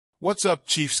What's up,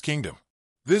 Chiefs Kingdom?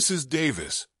 This is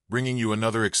Davis, bringing you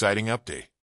another exciting update.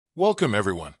 Welcome,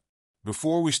 everyone.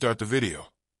 Before we start the video,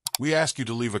 we ask you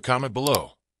to leave a comment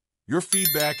below. Your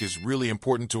feedback is really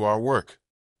important to our work.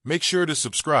 Make sure to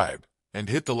subscribe and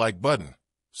hit the like button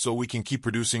so we can keep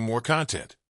producing more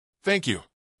content. Thank you.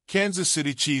 Kansas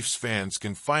City Chiefs fans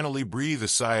can finally breathe a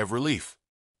sigh of relief.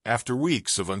 After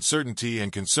weeks of uncertainty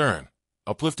and concern,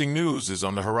 uplifting news is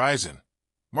on the horizon.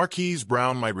 Marquise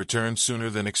Brown might return sooner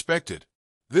than expected.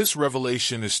 This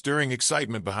revelation is stirring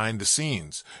excitement behind the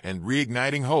scenes and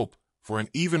reigniting hope for an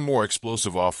even more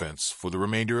explosive offense for the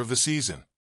remainder of the season.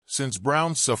 Since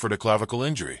Brown suffered a clavicle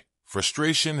injury,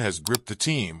 frustration has gripped the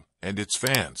team and its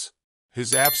fans.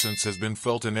 His absence has been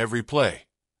felt in every play,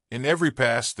 in every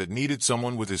pass that needed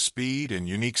someone with his speed and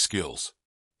unique skills.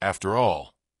 After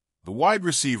all, the wide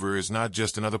receiver is not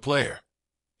just another player.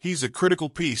 He's a critical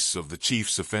piece of the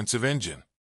Chiefs' offensive engine.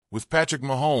 With Patrick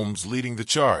Mahomes leading the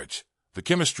charge, the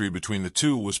chemistry between the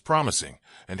two was promising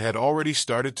and had already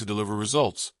started to deliver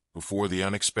results before the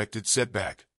unexpected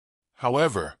setback.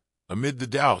 However, amid the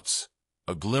doubts,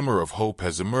 a glimmer of hope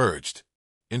has emerged.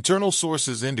 Internal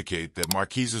sources indicate that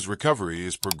Marquise's recovery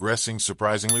is progressing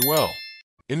surprisingly well.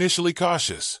 Initially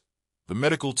cautious, the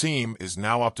medical team is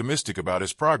now optimistic about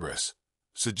his progress,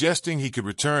 suggesting he could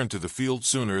return to the field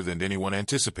sooner than anyone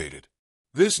anticipated.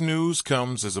 This news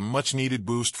comes as a much-needed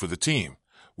boost for the team,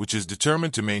 which is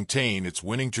determined to maintain its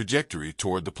winning trajectory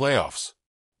toward the playoffs.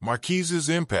 Marquise's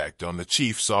impact on the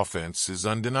Chiefs' offense is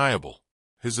undeniable.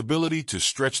 His ability to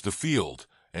stretch the field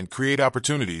and create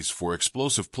opportunities for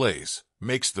explosive plays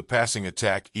makes the passing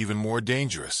attack even more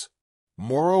dangerous.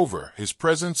 Moreover, his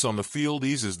presence on the field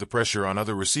eases the pressure on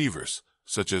other receivers,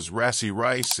 such as Rashee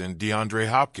Rice and DeAndre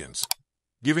Hopkins,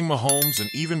 giving Mahomes an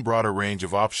even broader range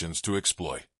of options to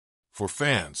exploit. For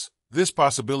fans, this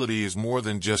possibility is more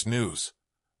than just news.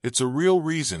 It's a real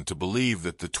reason to believe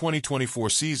that the 2024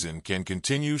 season can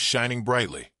continue shining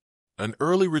brightly. An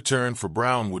early return for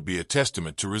Brown would be a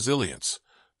testament to resilience,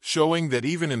 showing that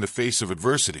even in the face of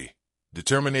adversity,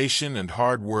 determination and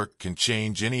hard work can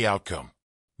change any outcome.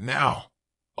 Now,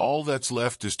 all that's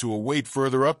left is to await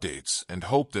further updates and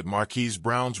hope that Marquise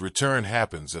Brown's return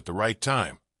happens at the right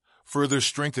time, further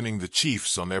strengthening the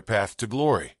Chiefs on their path to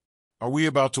glory. Are we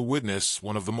about to witness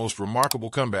one of the most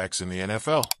remarkable comebacks in the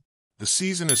NFL? The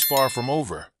season is far from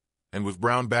over, and with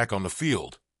Brown back on the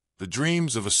field, the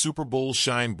dreams of a Super Bowl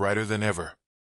shine brighter than ever.